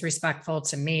were disrespectful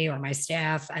to me or my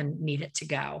staff and needed to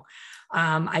go.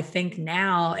 I think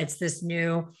now it's this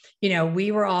new,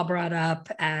 we were all brought up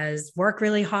as work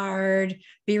really hard,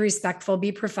 be respectful,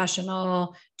 be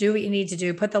professional, do what you need to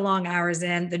do, put the long hours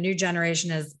in. The new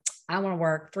generation is, I want to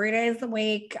work 3 days a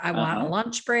week. I want a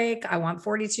lunch break. I want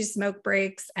 42 smoke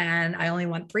breaks. And I only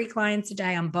want 3 clients a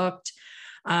day. I'm booked.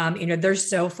 They're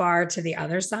so far to the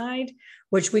other side,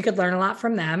 which we could learn a lot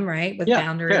from them, right? With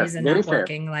boundaries and not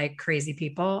working like crazy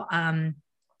people.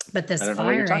 But this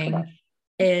firing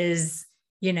is,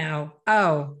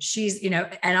 she's,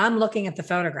 and I'm looking at the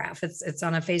photograph. It's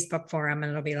on a Facebook forum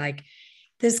and it'll be like,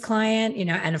 this client,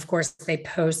 and of course they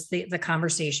post the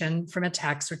conversation from a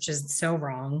text, which is so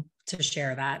wrong to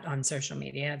share that on social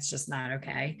media. It's just not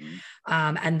okay.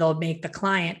 And they'll make the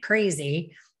client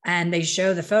crazy and they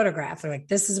show the photograph. They're like,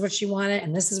 this is what she wanted.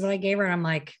 And this is what I gave her. And I'm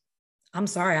like, I'm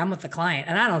sorry, I'm with the client.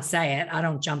 And I don't say it. I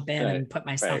don't jump in and put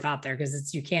myself out there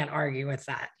because you can't argue with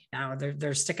that. know,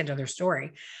 they're sticking to their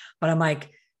story. But I'm like,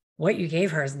 what you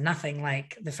gave her is nothing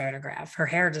like the photograph. Her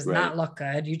hair does not look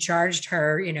good. You charged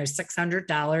her, you know,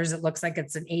 $600. It looks like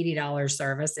it's an $80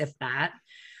 service, if that.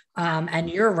 And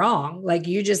you're wrong. Like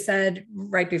you just said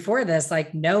right before this,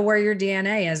 like know where your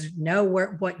DNA is, know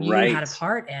what you had a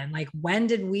part in. Like when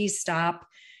did we stop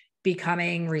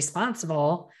becoming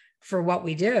responsible for what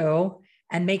we do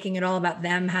and making it all about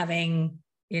them having,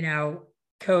 you know,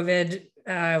 COVID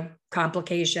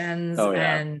complications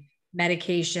and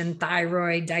medication,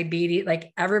 thyroid, diabetes,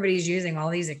 like everybody's using all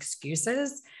these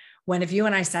excuses. When if you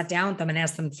and I sat down with them and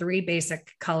asked them 3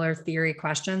 basic color theory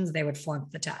questions, they would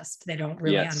flunk the test. They don't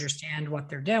really understand what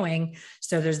they're doing.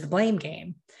 So there's the blame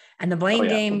game. And the blame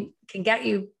game can get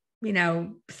you, you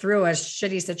know, through a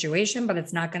shitty situation, but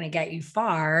it's not going to get you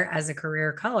far as a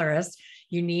career colorist.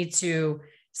 You need to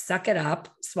suck it up,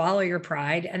 swallow your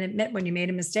pride, and admit when you made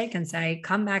a mistake and say,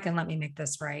 come back and let me make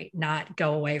this right, not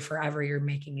go away forever. You're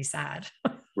making me sad.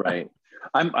 Right.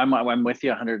 I'm with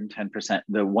you 110%.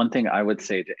 The one thing I would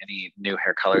say to any new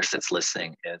hair colorist that's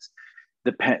listening is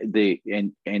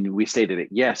and we stated it.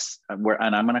 Yes,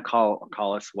 and I'm going to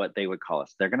call us what they would call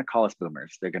us. They're going to call us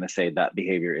boomers. They're going to say that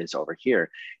behavior is over here.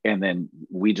 And then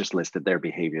we just listed their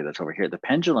behavior that's over here. The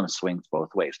pendulum swings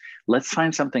both ways. Let's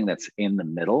find something that's in the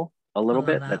middle a little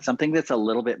bit. That's something that's a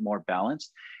little bit more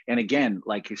balanced. And again,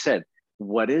 like you said,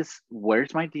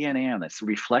 where's my DNA on this?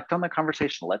 Reflect on the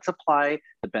conversation. Let's apply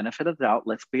the benefit of the doubt.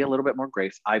 Let's be a little bit more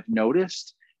grace. I've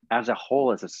noticed as a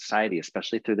whole, as a society,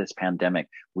 especially through this pandemic,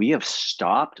 we have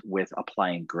stopped with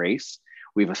applying grace.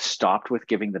 We've stopped with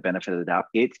giving the benefit of the doubt.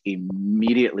 It's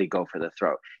immediately go for the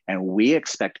throat. And we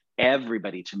expect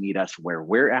everybody to meet us where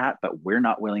we're at, but we're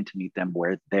not willing to meet them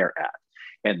where they're at.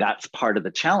 And that's part of the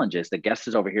challenge is the guest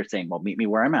is over here saying, well, meet me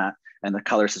where I'm at. And the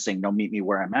colorist is saying, no, meet me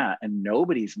where I'm at. And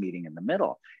nobody's meeting in the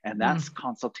middle. And that's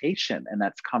consultation, and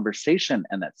that's conversation,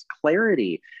 and that's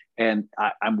clarity. And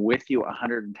I'm with you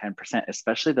 110%,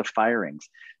 especially the firings.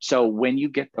 So when you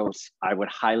get those, I would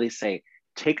highly say,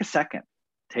 take a second,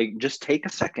 take a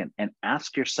second and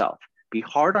ask yourself, be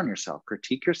hard on yourself,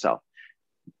 critique yourself.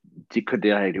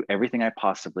 Did I do everything I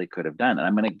possibly could have done? And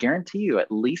I'm going to guarantee you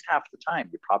at least half the time,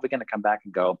 you're probably going to come back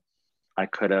and go, I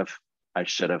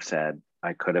should have said,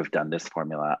 I could have done this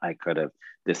formula.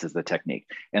 This is the technique.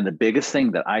 And the biggest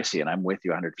thing that I see, and I'm with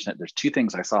you 100%, there's 2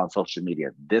 things I saw on social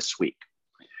media this week.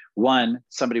 One,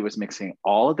 somebody was mixing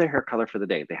all of their hair color for the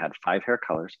day. They had 5 hair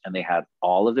colors and they had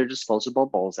all of their disposable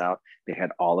bowls out. They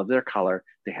had all of their color.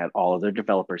 They had all of their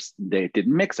developers. They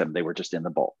didn't mix them. They were just in the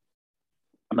bowl.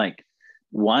 I'm like,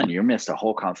 one, you missed a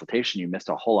whole consultation. You missed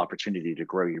a whole opportunity to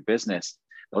grow your business.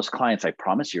 Those clients, I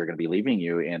promise you, are going to be leaving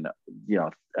you in, you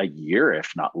know, a year,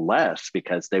 if not less,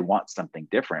 because they want something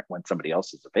different when somebody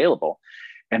else is available.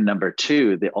 And number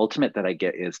 2, the ultimate that I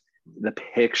get is the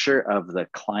picture of the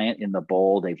client in the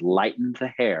bowl. They've lightened the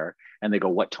hair and they go,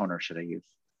 what toner should I use?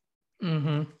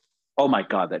 Mm-hmm. Oh my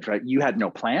God, you had no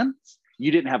plans.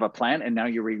 You didn't have a plan, and now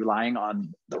you're relying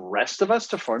on the rest of us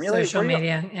to formulate social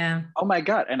media. Yeah. Oh my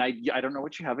God. And I don't know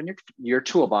what you have in your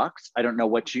toolbox. I don't know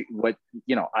what I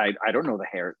don't know the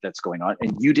hair that's going on.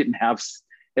 And you didn't have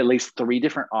at least 3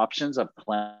 different options of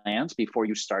plans before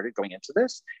you started going into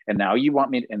this. And now you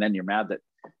want me, and then you're mad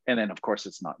and then of course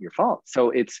it's not your fault. So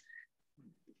it's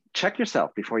check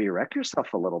yourself before you wreck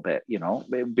yourself a little bit, you know,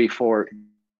 before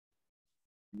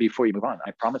you move on.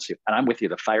 I promise you. And I'm with you.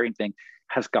 The firing thing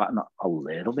has gotten a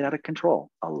little bit out of control,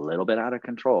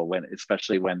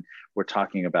 especially when we're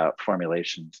talking about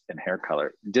formulations and hair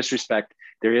color. Disrespect,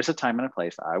 there is a time and a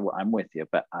place. I'm with you,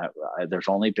 but I'm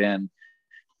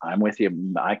with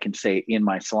you. I can say in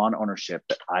my salon ownership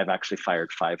that I've actually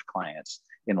fired 5 clients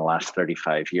in the last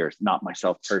 35 years, not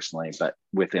myself personally, but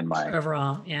within my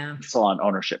overall salon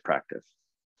ownership practice.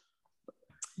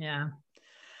 Yeah.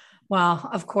 Well,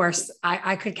 of course,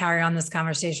 I could carry on this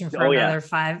conversation for another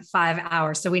five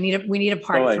hours. So we need a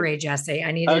part 3, Jesse.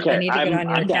 I need to get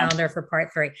on your calendar for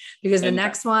part 3, because the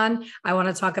next one I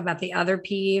want to talk about the other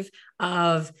peeve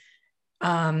of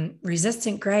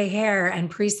resistant gray hair and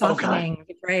pre-softening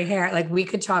gray hair. Like we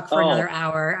could talk for another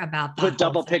hour about that. Put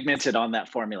double pigmented on that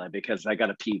formula, because I got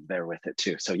a peeve there with it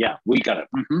too. So yeah, we got it.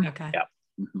 Mm-hmm. Okay. Yeah.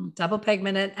 Mm-hmm. Double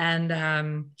pigmented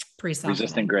and pre-softening.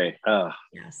 Resistant gray.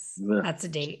 Yes, that's a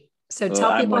date. So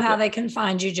tell people how they can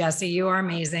find you, Jesse. You are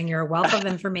amazing. You're a wealth of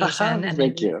information. And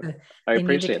Thank you. I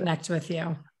appreciate it. Connect with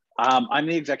you. I'm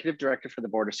the executive director for the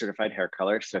Board of Certified Hair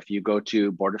Colorists. So if you go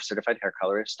to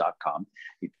boardofcertifiedhaircolorists.com,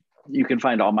 you can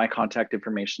find all my contact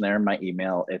information there, my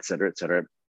email, et cetera, et cetera.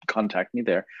 Contact me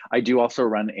there. I do also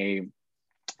run a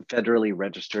federally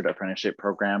registered apprenticeship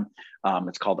program.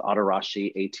 It's called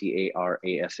Atarashi,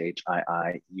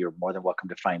 Atarashii. You're more than welcome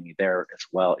to find me there as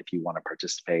well if you want to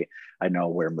participate. I know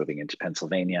we're moving into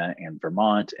Pennsylvania and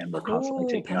Vermont, and we're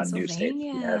constantly taking on new states.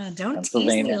 Yes, don't tease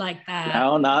me like that.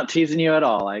 No, not teasing you at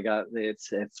all. It's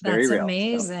very real. That's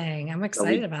amazing. So, I'm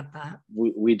excited about that.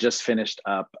 We just finished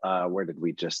up. Where did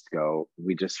we just go?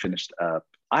 We just finished up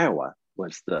Iowa.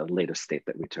 Was the latest state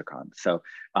that we took on. So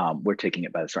we're taking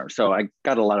it by the storm. So I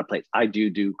got a lot of plates. I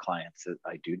do clients.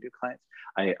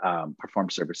 I perform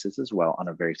services as well on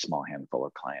a very small handful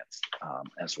of clients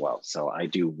as well. So I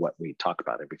do what we talk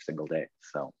about every single day.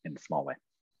 So in a small way.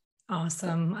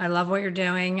 Awesome. I love what you're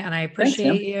doing and I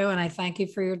appreciate you. And I thank you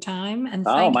for your time. And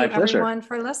thank you everyone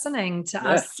for listening to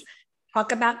us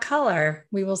talk about color.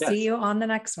 We will see you on the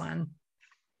next one.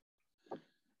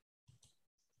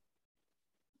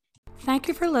 Thank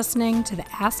you for listening to the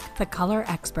Ask the Color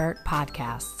Expert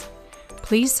podcast.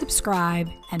 Please subscribe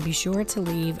and be sure to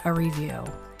leave a review.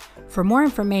 For more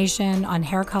information on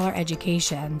hair color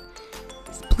education,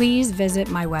 please visit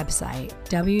my website,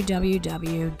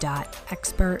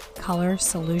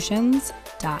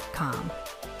 www.expertcolorsolutions.com.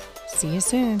 See you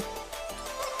soon.